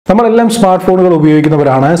നമ്മളെല്ലാം സ്മാർട്ട് ഫോണുകൾ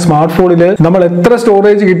ഉപയോഗിക്കുന്നവരാണ്. സ്മാർട്ട് ഫോണിൽ നമ്മൾ എത്ര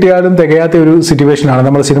സ്റ്റോറേജ് കിട്ടിയാലും തികയാത്ത ഒരു സിറ്റുവേഷനാണ്.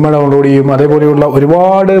 നമ്മൾ സിനിമ ഡൗൺലോഡ് ചെയ്യും, അതേപോലെയുള്ള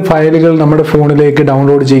ഒരുപാട് ഫയലുകൾ നമ്മുടെ ഫോണിലേക്ക്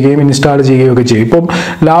ഡൗൺലോഡ് ചെയ്യുകയും ഇൻസ്റ്റാൾ ചെയ്യുകയും ഒക്കെ ചെയ്യും. ഇപ്പം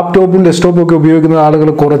ലാപ്ടോപ്പും ഡെസ്ക്ടോപ്പും ഒക്കെ ഉപയോഗിക്കുന്ന ആളുകൾ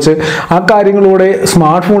കുറച്ച് ആ കാര്യങ്ങളൂടെ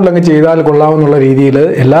സ്മാർട്ട് ഫോണിൽ അങ്ങ് ചെയ്താൽ കൊള്ളാമെന്നുള്ള രീതിയിൽ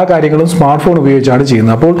എല്ലാ കാര്യങ്ങളും സ്മാർട്ട് ഫോൺ ഉപയോഗിച്ചാണ്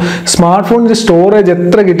ചെയ്യുന്നത്. അപ്പോൾ സ്മാർട്ട് ഫോണിന്റെ സ്റ്റോറേജ്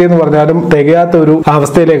എത്ര കിട്ടിയെന്ന് പറഞ്ഞാലും തികയാത്ത ഒരു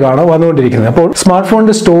അവസ്ഥയിലേക്കാണ് വന്നുകൊണ്ടിരിക്കുന്നത്. അപ്പോൾ സ്മാർട്ട്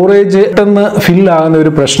ഫോണിന്റെ സ്റ്റോറേജ് പെട്ടെന്ന് ഫിൽ ആകുന്ന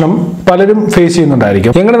ഒരു പ്രശ്നം പലരും ഫേസ്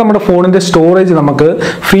ചെയ്യുന്നുണ്ടായിരിക്കും. എങ്ങനെ നമ്മുടെ ഫോണിന്റെ സ്റ്റോറേജ് നമുക്ക്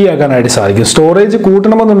ഫ്രീ ആക്കാനായിട്ട് സാധിക്കും? സ്റ്റോറേജ്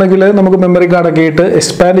കൂട്ടണമെന്നുണ്ടെങ്കിൽ നമുക്ക് മെമ്മറി കാർഡൊക്കെ ഇട്ട്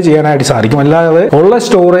എക്സ്പാൻഡ് ചെയ്യാനായിട്ട് സാധിക്കും. അല്ലാതെ ഉള്ള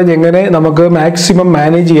സ്റ്റോറേജ് എങ്ങനെ നമുക്ക് മാക്സിമം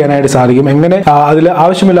മാനേജ് ചെയ്യാനായിട്ട് സാധിക്കും, എങ്ങനെ അതിൽ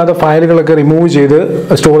ആവശ്യമില്ലാത്ത ഫയലുകളൊക്കെ റിമൂവ് ചെയ്ത്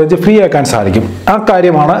സ്റ്റോറേജ് ഫ്രീ ആക്കാൻ സാധിക്കും, ആ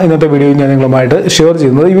കാര്യമാണ് ഇന്നത്തെ വീഡിയോയിൽ ഞാൻ നിങ്ങളുമായിട്ട് ഷെയർ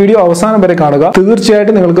ചെയ്യുന്നത്. ഈ വീഡിയോ അവസാനം വരെ കാണുക.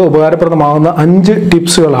 തീർച്ചയായിട്ടും നിങ്ങൾക്ക് ഉപകാരപ്രദമാകുന്ന 5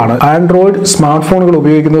 ടിപ്സുകളാണ്, ആൻഡ്രോയിഡ് സ്മാർട്ട് ഫോണുകൾ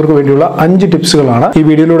ഉപയോഗിക്കുന്നവർക്ക് വേണ്ടിയുള്ള 5 ടിപ്സുകളാണ് ഈ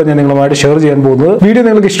വീഡിയോയിലൂടെ ഞാൻ നിങ്ങളുമായിട്ട് ഷെയർ ചെയ്യാൻ പോകുന്നത്. വീഡിയോ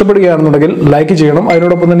നിങ്ങൾക്ക് ഇഷ്ടപ്പെടുകയാണെന്നുണ്ടെങ്കിൽ ലൈക്ക് ചെയ്യണം.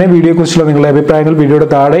 അതിനോടൊപ്പം തന്നെ വീഡിയോയെക്കുറിച്ചുള്ള നിങ്ങളുടെ അഭിപ്രായങ്ങൾ വീഡിയോയുടെ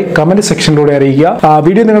താഴെ കമന്റ് സെക്ഷനിലൂടെ അറിയിക്കുക.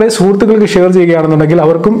 വീഡിയോ നിങ്ങളുടെ സുഹൃത്തുക്കൾക്ക് ഷെയർ ചെയ്യുകയാണെന്നുണ്ടെങ്കിൽ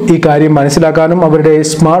അവർക്കും ഈ കാര്യം മനസ്സിലാക്കാനും അവരുടെ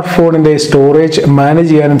സ്മാർട്ട് ഫോണിന്റെ സ്റ്റോറേജ് മാനേജ്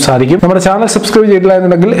ചെയ്യാനും സാധിക്കും. നമ്മുടെ ചാനൽ സബ്സ്ക്രൈബ് ചെയ്തിട്ടില്ല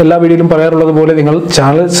എന്നുണ്ടെങ്കിൽ എല്ലാ വീഡിയോയിലും പറയാറുള്ളത് പോലെ നിങ്ങൾ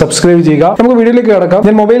ചാനൽ സബ്സ്ക്രൈബ് ചെയ്യുക. നമുക്ക് വീഡിയോയിലേക്ക് കടക്കാം.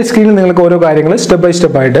 ഞാൻ മൊബൈൽ സ്ക്രീനിൽ നിങ്ങൾക്ക് ഓരോ കാര്യങ്ങൾ സ്റ്റെപ്പ് ബൈ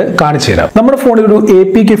സ്റ്റെപ്പ് ആയിട്ട് കാണിച്ചു തരാം. നമ്മുടെ ഫോണിൽ ഒരു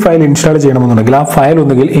APK ഫയൽ ഇൻസ്റ്റാൾ ചെയ്യണമെന്നുണ്ടെങ്കിൽ ആ ഫയൽ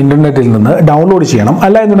ഒന്നുകിൽ ഇന്റർനെറ്റിൽ നിന്ന് ഡൗൺലോഡ് ചെയ്യണം,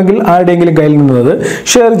 അല്ല എന്നുണ്ടെങ്കിൽ ആരുടെയെങ്കിലും കയ്യിൽ നിന്ന്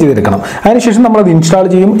ഷെയർ ചെയ്തെടുക്കണം. അതിനുശേഷം നമ്മൾ അത് ഇൻസ്റ്റാൾ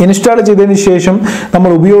ചെയ്യും. ഇൻസ്റ്റാൾ ചെയ്തതിന് ശേഷം നമ്മൾ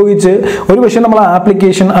ഉപയോഗിച്ച് ഒരുപക്ഷെ നമ്മൾ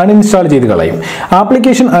ആപ്ലിക്കേഷൻ അൺഇൻസ്റ്റാൾ ചെയ്ത് കളയും.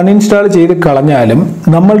 ആപ്ലിക്കേഷൻ അൺഇൻസ്റ്റാൾ ചെയ്ത് കളഞ്ഞാലും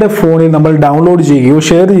നമ്മളുടെ ഫോണിൽ നമ്മൾ ഡൗൺലോഡ് ചെയ്യുകയോ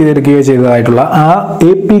ഷെയർ ചെയ്തെടുക്കുകയോ ചെയ്തതായിട്ടുള്ള ആ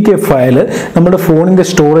APK ഫയൽ നമ്മുടെ ഫോണിന്റെ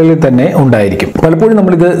സ്റ്റോറേജിൽ തന്നെ ഉണ്ടായിരിക്കും. പലപ്പോഴും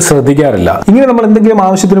നമ്മളിത് ശ്രദ്ധിക്കാറില്ല. ഇങ്ങനെ നമ്മൾ എന്തെങ്കിലും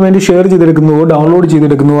ആവശ്യത്തിന് വേണ്ടി ഷെയർ ചെയ്തെടുക്കുന്നതോ ഡൗൺലോഡ്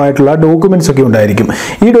ചെയ്തെടുക്കുന്നതോ ആയിട്ടുള്ള ഡോക്യുമെന്റ്സ് ഒക്കെ ഉണ്ടായിരിക്കും.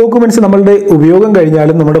 ഈ ഡോക്യുമെന്റ്സ് നമ്മളുടെ ഉപയോഗം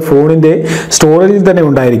കഴിഞ്ഞാലും നമ്മുടെ ഫോണിന്റെ സ്റ്റോറേജിൽ തന്നെ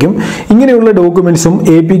ഉണ്ടായിരിക്കും. ഇങ്ങനെയുള്ള ഡോക്യുമെന്റ്സും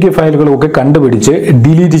APK ഫയലുകളും ഒക്കെ കണ്ടുപിടിച്ച്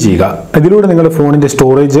ഡിലീറ്റ് ചെയ്യുക. ഇതിലൂടെ നിങ്ങളുടെ ഫോണിന്റെ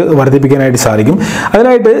സ്റ്റോറേജ് വർദ്ധിപ്പിക്കാനായിട്ട് സാധിക്കും.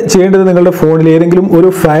 അതിനായിട്ട് ചെയ്യേണ്ടത് നിങ്ങളുടെ ഫോണിൽ ഏതെങ്കിലും ഒരു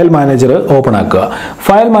ഫയൽ മാനേജർ ഓപ്പൺ ആക്കുക.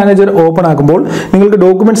 ഫയൽ മാനേജർ ഓപ്പൺ ആക്കുമ്പോൾ നിങ്ങൾക്ക്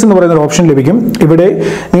ഡോക്യുമെന്റ്സ് എന്ന് പറയുന്ന ഒരു ഓപ്ഷൻ ലഭിക്കും. ഇവിടെ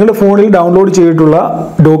നിങ്ങളുടെ ഫോണിൽ ഡൗൺലോഡ് ചെയ്തിട്ടുള്ള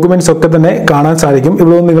ഡോക്യുമെന്റ്സ് ഒക്കെ തന്നെ കാണാൻ സാധിക്കും.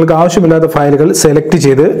 ഇവിടെ നിങ്ങൾക്ക് ആവശ്യമില്ലാത്ത ഫയലുകൾ സെലക്ട്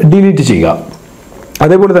ചെയ്ത് ഡിലീറ്റ് ചെയ്യുക.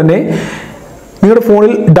 അതേപോലെ തന്നെ നിങ്ങളുടെ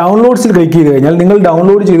ഫോണിൽ ഡൗൺലോഡ്സിൽ ക്ലിക്ക് ചെയ്ത് കഴിഞ്ഞാൽ നിങ്ങൾ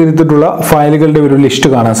ഡൗൺലോഡ് ചെയ്തെടുത്തിട്ടുള്ള ഫയലുകളുടെ ഒരു ലിസ്റ്റ്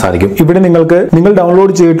കാണാൻ സാധിക്കും. ഇവിടെ നിങ്ങൾ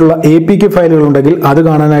ഡൗൺലോഡ് ചെയ്തിട്ടുള്ള APK ഫയലുകൾ ഉണ്ടെങ്കിൽ അത്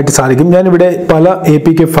കാണാനായിട്ട് സാധിക്കും. ഞാനിവിടെ പല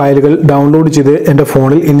APK ഫയലുകൾ ഡൗൺലോഡ് ചെയ്ത് എൻ്റെ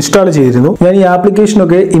ഫോണിൽ ഇൻസ്റ്റാൾ ചെയ്തിരുന്നു. ഞാൻ ഈ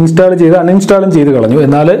ആപ്ലിക്കേഷനൊക്കെ ഇൻസ്റ്റാൾ ചെയ്ത് അൺഇൻസ്റ്റാളും ചെയ്ത് കളഞ്ഞു.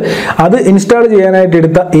 എന്നാൽ അത് ഇൻസ്റ്റാൾ ചെയ്യാനായിട്ട്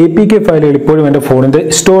എടുത്ത APK ഫയലുകൾ ഇപ്പോഴും എൻ്റെ ഫോണിന്റെ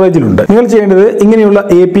സ്റ്റോറേജിലുണ്ട്. നിങ്ങൾ ചെയ്യേണ്ടത് ഇങ്ങനെയുള്ള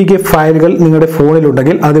APK ഫയലുകൾ നിങ്ങളുടെ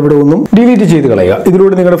ഫോണിലുണ്ടെങ്കിൽ അത് ഇവിടെ ഒന്നും ഡിലീറ്റ് ചെയ്ത് കളയുക.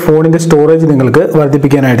 ഇതിലൂടെ നിങ്ങളുടെ ഫോണിന്റെ സ്റ്റോറേജ് നിങ്ങൾക്ക്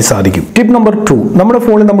വർദ്ധിപ്പിക്കാനായിട്ട് സാധിക്കും. ടിപ്പ് നമ്പർ 2, നമ്മുടെ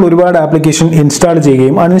ഫോണിൽ നമ്മൾ ഒരുപാട് ആപ്ലിക്കേഷൻ ഇൻസ്റ്റാൾ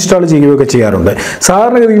ചെയ്യുകയും അൺഇൻസ്റ്റാൾ ചെയ്യുകയും ഒക്കെ ചെയ്യാറുണ്ട്.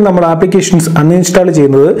 സാധാരണഗതിയിൽ നമ്മൾ ആപ്ലിക്കേഷൻസ് അൺഇൻസ്റ്റാൾ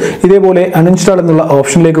ചെയ്യുന്നത് ഇതേപോലെ അൺഇൻസ്റ്റാൾ എന്നുള്ള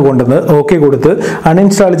ഓപ്ഷനിലേക്ക് കൊണ്ടുവന്ന് ഓക്കെ കൊടുത്ത്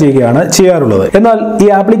അൺഇൻസ്റ്റാൾ ചെയ്യുകയാണ് ചെയ്യാറുള്ളത്. എന്നാൽ ഈ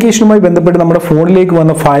ആപ്ലിക്കേഷനുമായി ബന്ധപ്പെട്ട് നമ്മുടെ ഫോണിലേക്ക്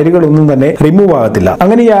വന്ന ഫയലുകൾ ഒന്നും തന്നെ റിമൂവ് ആകത്തില്ല.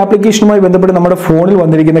 അങ്ങനെ ഈ ആപ്ലിക്കേഷനുമായി ബന്ധപ്പെട്ട് നമ്മുടെ ഫോണിൽ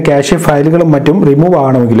വന്നിരിക്കുന്ന ക്യാഷെ ഫയലുകളും മറ്റും റിമൂവ്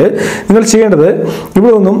ആകണമെങ്കിൽ നിങ്ങൾ ചെയ്യേണ്ടത്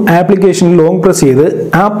ഇവിടെ ഒന്നും ആപ്ലിക്കേഷനിൽ ലോങ് പ്രസ് ചെയ്ത്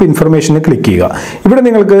ആപ്പ് ഇൻഫർമേഷനിൽ ക്ലിക്ക് ചെയ്യുക. ഇവിടെ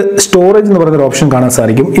നിങ്ങൾക്ക് സ്റ്റോറേജ് എന്ന് പറയുന്ന ഒരു ഓപ്ഷൻ കാണാൻ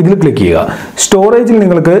സാധിക്കും. ഇതിൽ ക്ലിക്ക് ചെയ്യുക. സ്റ്റോറേജിൽ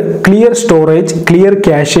നിങ്ങൾക്ക് ക്ലിയർ സ്റ്റോറേജ്, ക്ലിയർ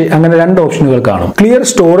ക്യാഷെ അങ്ങനെ 2 ഓപ്ഷനുകൾ കാണും. ക്ലിയർ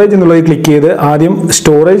സ്റ്റോറേജ് എന്നുള്ളത് ക്ലിക്ക് ചെയ്ത് ആദ്യം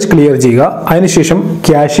സ്റ്റോറേജ് ക്ലിയർ ചെയ്യുക, അതിനുശേഷം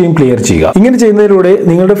ക്യാഷെയും ക്ലിയർ ചെയ്യുക. ഇങ്ങനെ ചെയ്യുന്നതിലൂടെ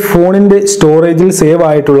നിങ്ങളുടെ ഫോണിന്റെ സ്റ്റോറേജിൽ സേവ്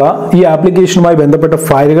ആയിട്ടുള്ള ഈ ആപ്ലിക്കേഷനുമായി ബന്ധപ്പെട്ട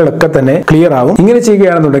ഫയലുകളൊക്കെ തന്നെ ക്ലിയർ ആകും. ഇങ്ങനെ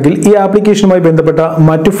ചെയ്യുകയാണെന്നുണ്ടെങ്കിൽ ഈ ആപ്ലിക്കേഷനുമായി ബന്ധപ്പെട്ട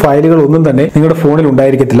മറ്റു ഫയലുകൾ ഒന്നും തന്നെ നിങ്ങളുടെ ഫോണിൽ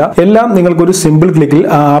ഉണ്ടായിരിക്കത്തില്ല. എല്ലാം നിങ്ങൾക്കൊരു സിമ്പിൾ ക്ലിക്കിൽ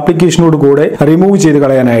ആ ആപ്ലിക്കേഷനോട് കൂടെ റിമൂവ് ചെയ്ത്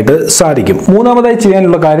കളയാനായിട്ട് സാധിക്കും. മൂന്നാമതായി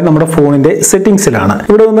ചെയ്യാനുള്ള കാര്യം നമ്മുടെ ഫോണിന്റെ സെറ്റിംഗ്സിലാണ്.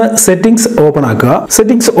 ഇവിടെ നിന്ന് സെറ്റിംഗ്സ് ഓപ്പൺ ആക്കുക.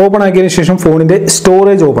 സെറ്റിംഗ്സ് ഓപ്പൺ ആക്കിയതിനു ശേഷം ഫോണിന്റെ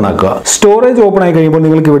സ്റ്റോറേജ് ഓപ്പൺ ആക്കുക. സ്റ്റോറേജ് ഓപ്പൺ ആയി കഴിയുമ്പോൾ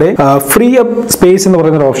നിങ്ങൾക്ക് ഇവിടെ ഫ്രീ അപ്പ് സ്പേസ് എന്ന്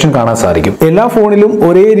പറയുന്ന ഒരു ഓപ്ഷൻ കാണാൻ സാധിക്കും. എല്ലാ ഫോണിലും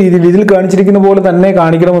ഒരേ രീതിയിൽ ഇതിൽ കാണിച്ചിരിക്കുന്ന പോലെ തന്നെ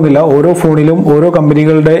കാണിക്കണമെന്നില്ല. ഓരോ ഫോണിലും ഓരോ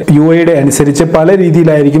കമ്പനികളുടെ UI അനുസരിച്ച് പല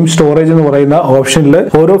രീതിയിലായിരിക്കും സ്റ്റോറേജ് എന്ന് പറയുന്ന ഓപ്ഷനിൽ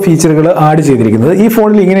ഓരോ ഫീച്ചറുകൾ ആഡ് ചെയ്തിരിക്കുന്നത്. ഈ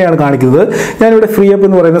ഫോണിൽ ഇങ്ങനെയാണ് കാണിക്കുന്നത്. ഞാനിവിടെ ഫ്രീ അപ്പ്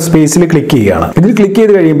എന്ന് പറയുന്ന സ്പേസിൽ ക്ലിക്ക് ചെയ്യുകയാണ്. ഇതിൽ ക്ലിക്ക്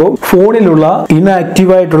ചെയ്ത് കഴിയുമ്പോൾ ഫോണിലുള്ള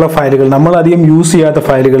ഇൻആക്റ്റീവ് ആയിട്ടുള്ള ഫയലുകൾ, നമ്മൾ അധികം യൂസ് ചെയ്യാത്ത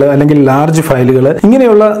ഫയലുകൾ അല്ലെങ്കിൽ ലാർജ് ഫയലുകൾ,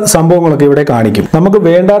 ഇങ്ങനെയുള്ള സംഭവങ്ങളൊക്കെ ഇവിടെ കാണിക്കും. നമുക്ക്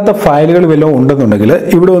വേണ്ടാത്ത ഫയലുകൾ വല്ലതും ഉണ്ടെന്നുണ്ടെങ്കിൽ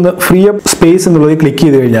ഇവിടെ ഒന്ന് ഫ്രീ അപ്പ് സ്പേസ് എന്നുള്ളത് ക്ലിക്ക്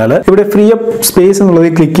ചെയ്ത് കഴിഞ്ഞാൽ ഇവിടെ ഫ്രീ അപ്പ് സ്പേസ് എന്നുള്ളത്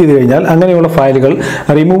ക്ലിക്ക് ചെയ്ത് കഴിഞ്ഞാൽ അങ്ങനെയുള്ള ഫയലുകൾ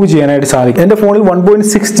റിമൂവ് ചെയ്യാനായിട്ട് സാധിക്കും. എന്റെ ഫോണിൽ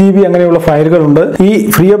 1.6 GB അങ്ങനെയുള്ള ഫയലുകൾ ഉണ്ട്. ഈ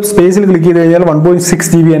ഫ്രീ അപ്പ് സ്പേസിൽ ക്ലിക്ക് ചെയ്ത് കഴിഞ്ഞാൽ 1.6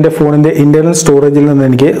 GB എന്റെ ഫോണിന്റെ ഇന്റർണൽ സ്റ്റോറേജിൽ നിന്ന്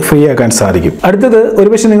എനിക്ക് ഫ്രീ ആക്കാൻ സാധിക്കും. അടുത്തത്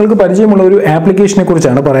ഒരുപക്ഷെ നിങ്ങൾക്ക് പരിചയമുള്ള ഒരു ആപ്ലിക്കേഷനെ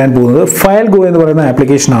കുറിച്ചാണ് പറയാൻ പോകുന്നത്. ഫയൽ ഗോ എന്ന് പറയുന്ന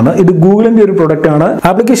ആപ്ലിക്കേഷൻ ആണ്. ഇത് ഗൂഗിളിന്റെ ഒരു പ്രൊഡക്റ്റ് ആണ്.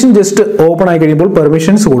 ആപ്ലിക്കേഷൻ ജസ്റ്റ് ഓപ്പൺ ആയി കഴിയുമ്പോൾ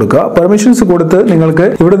പെർമിഷൻസ് കൊടുക്കുക. പെർമിഷൻസ് കൊടുത്ത് നിങ്ങൾക്ക്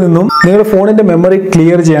ഇവിടെ നിന്നും നിങ്ങളുടെ ഫോണിന്റെ മെമ്മറി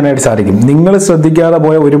ക്ലിയർ ചെയ്യാനായിട്ട് സാധിക്കും. നിങ്ങൾ ശ്രദ്ധിക്കാതെ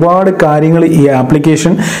പോയ ഒരുപാട് കാര്യങ്ങൾ ഈ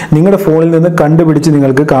ആപ്ലിക്കേഷൻ നിങ്ങളുടെ ഫോണിൽ നിന്ന് കണ്ടുപിടിച്ച്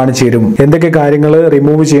നിങ്ങൾക്ക് കാണിച്ചു തരും. എന്തൊക്കെ കാര്യങ്ങൾ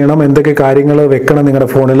റിമൂവ് ചെയ്യണം, എന്തൊക്കെ കാര്യങ്ങൾ വെക്കണം നിങ്ങളുടെ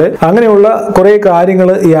ഫോണിൽ, അങ്ങനെയുള്ള കുറെ കാര്യങ്ങൾ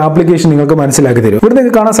ഈ ആപ്ലിക്കേഷൻ നിങ്ങൾക്ക് മനസ്സിലാക്കി തരും. ഇവിടെ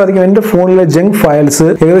നിങ്ങൾക്ക് കാണാൻ സാധിക്കും എന്റെ ഫോണിലെ ജങ്ക് ഫയൽസ്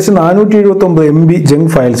ഏകദേശം 479 MB ജങ്ക്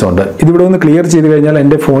ഫയൽസ് ഉണ്ട്. ഇതിവിടെ ഒന്ന് ക്ലിയർ ചെയ്ത് കഴിഞ്ഞാൽ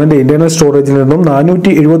എന്റെ ഫോണിന്റെ ഇന്റർണൽ സ്റ്റോറേജിൽ നിന്നും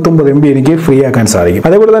 479 MB എനിക്ക് ഫ്രീ ആക്കാൻ സാധിക്കും.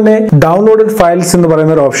 അതേപോലെ തന്നെ ഡൗൺലോഡഡ് ഫയൽസ് എന്ന്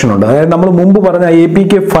പറയുന്ന ഒരു ഓപ്ഷൻ ഉണ്ട്. അതായത് നമ്മൾ മുമ്പ് പറഞ്ഞ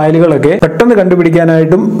APK ഫയലുകളൊക്കെ പെട്ടെന്ന്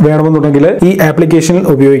കണ്ടുപിടിക്കാനായിട്ടും വേണമെന്നുണ്ടെങ്കിൽ ഈ ആപ്ലിക്കേഷനിൽ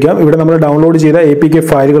ഉപയോഗിക്കാം. ഇവിടെ നമ്മൾ ഡൗൺലോഡ് ചെയ്ത APK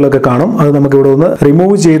ഫയലുകളൊക്കെ കാണും. അത് നമുക്ക് ഇവിടെ ഒന്ന്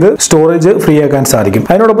റിമൂവ് ചെയ്ത് സ്റ്റോറേജ് ഫ്രീ ആക്കാൻ സാധിക്കും.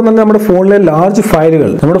 അതിനോടൊപ്പം തന്നെ നമ്മുടെ ഫോണിലെ ലാർജ് ഫയലുകൾ,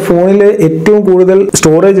 നമ്മുടെ ഫോണിലെ ഏറ്റവും കൂടുതൽ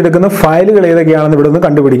സ്റ്റോറേജ് എടുക്കുന്ന ഫയലുകൾ ഏതൊക്കെയാണെന്ന് ഇവിടെ നിന്ന്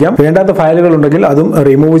കണ്ടുപിടിക്കാം. വേണ്ടാത്ത ഫയലുകൾ ഉണ്ടെങ്കിൽ അതും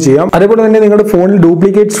റിമൂവ് ചെയ്യാം. അതേപോലെ തന്നെ നിങ്ങളുടെ ഫോണിൽ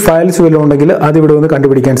ഡ്യൂപ്ലിക്കേറ്റ് ഫയൽസ് വല്ലതും ഉണ്ടെങ്കിൽ അത് ഇവിടെ നിന്ന്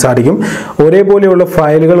കണ്ടുപിടിക്കാൻ സാധിക്കും. ഒരേപോലെയുള്ള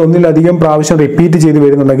ഫയലുകൾ ഒന്നിലധികം പ്രാവശ്യം റിപ്പീറ്റ് ചെയ്ത്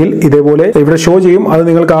വരുന്നുണ്ടെങ്കിൽ ഇതേപോലെ ഇവിടെ ഷോ ചെയ്യും. അത്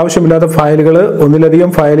നിങ്ങൾക്ക് ആവശ്യമില്ലാത്ത ഫയലുകൾ, ഒന്നിലധികം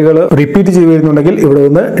ഫയലുകൾ റിപ്പീറ്റ് ചെയ്ത് വരുന്നുണ്ടെങ്കിൽ ഇവിടെ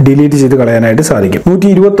നിന്ന് ഡിലീറ്റ് ചെയ്ത് കളയാനായിട്ട് സാധിക്കും.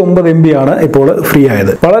 129 MB ആണ് ഇപ്പോൾ ഫ്രീ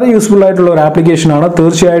ആയത്. വളരെ യൂസ്ഫുൾ ആയിട്ടുള്ള ഒരു ആപ്ലിക്കേഷൻ ആണ്.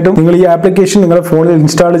 തീർച്ചയായിട്ടും നിങ്ങൾ ഈ ആപ്ലിക്കേഷൻ നിങ്ങളുടെ ഫോണിൽ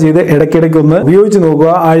ഇൻസ്റ്റാൾ ചെയ്ത് ഇടയ്ക്കിടയ്ക്ക് ഒന്ന് ഉപയോഗിച്ച് നോക്കുക.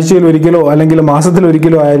 ആഴ്ചയിൽ ഒരിക്കലോ അല്ലെങ്കിൽ മാസത്തിൽ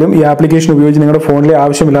ഒരിക്കലോ ആയാലും ഈ ആപ്ലിക്കേഷൻ ഉപയോഗിച്ച് നിങ്ങളുടെ ഫോണിലെ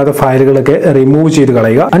ആവശ്യമില്ലാത്ത ഫയലുകളൊക്കെ റിമൂവ് ചെയ്ത്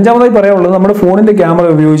കളയുക. അഞ്ചാമതായി പറയാനുള്ളത്, നമ്മുടെ ഫോണിന്റെ ക്യാമറ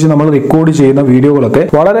ഉപയോഗിച്ച് നമ്മൾ റെക്കോർഡ് ചെയ്യുന്ന വീഡിയോകളൊക്കെ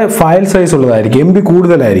വളരെ ഫയൽ സൈസ് ഉള്ളതായിരിക്കും, MB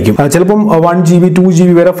കൂടുതലായിരിക്കും. ചിലപ്പം 1 GB 2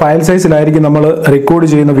 GB വരെ ഫയൽ സൈസിലായിരിക്കും നമ്മൾ റെക്കോർഡ്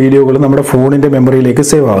ചെയ്യുന്ന വീഡിയോകൾ നമ്മുടെ ഫോണിന്റെ മെമ്മറിയിലേക്ക്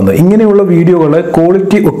സേവ് ആവുന്നത്. ഇങ്ങനെയുള്ള വീഡിയോകൾ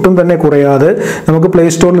ക്വാളിറ്റി ഒട്ടും തന്നെ കുറയാതെ നമുക്ക് പ്ലേ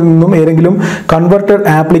സ്റ്റോറിൽ നിന്നും ഏതെങ്കിലും കൺവെർട്ടർ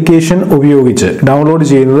ആപ്ലിക്കേഷൻ ഉപയോഗിച്ച് ഡൗൺലോഡ്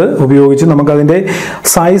ചെയ്യുന്നത് ഉപയോഗിച്ച് നമുക്ക് അതിന്റെ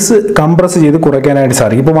സൈസ് കംപ്രസ് ചെയ്ത് കുറയ്ക്കാനായിട്ട്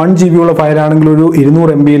സാധിക്കും. ഇപ്പോൾ 1 GB ഉള്ള ഫയൽ ആണെങ്കിൽ ഒരു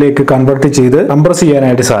 200 MB കൺവെർട്ട് ചെയ്ത് കംപ്രസ്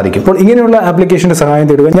ചെയ്യാനായിട്ട് സാധിക്കും. അപ്പോൾ ഇങ്ങനെയുള്ള ആപ്ലിക്കേഷന്റെ സഹായം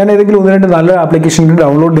തേടുക. ഞാൻ ഏതെങ്കിലും 1-2 നല്ല ആപ്ലിക്കേഷന്റെ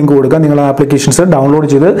ഡൗൺലോഡ് ലിങ്ക് കൊടുക്കാം. നിങ്ങൾ ആ ആപ്ലിക്കേഷൻസ് ഡൗൺലോഡ്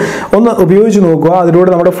ചെയ്ത് ഒന്ന് ഉപയോഗിച്ച് നോക്കുക. അതിലൂടെ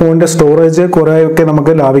നമ്മുടെ ഫോണിന്റെ സ്റ്റോറേജ് കുറെയൊക്കെ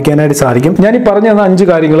നമുക്ക് ലാഭിക്കാനായിട്ട് സാധിക്കും. ഞാൻ ഈ പറഞ്ഞ 5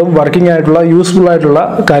 കാര്യങ്ങളും വർക്കിംഗ് ആയിട്ടുള്ള യൂസ്ഫുൾ ആയിട്ടുള്ള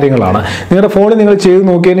കാര്യങ്ങളാണ്. നിങ്ങളുടെ ഫോണിൽ നിങ്ങൾ ചെയ്ത്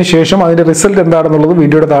നോക്കിയതിന് ശേഷം അതിന്റെ റിസൾട്ട് എന്താണെന്നുള്ളത്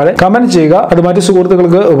വീഡിയോയുടെ താഴെ കമന്റ് ചെയ്യുക. അത് മറ്റു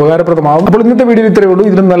സുഹൃത്തുക്കൾക്ക് ഉപകാരപ്രദമാകും. അപ്പോൾ ഇന്നത്തെ വീഡിയോ ഇത്രയേ ഉള്ളൂ.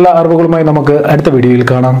 ഇതിലും നല്ല അറിവുകളുമായി നമുക്ക് അടുത്ത വീഡിയോയിൽ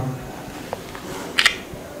കാണാം.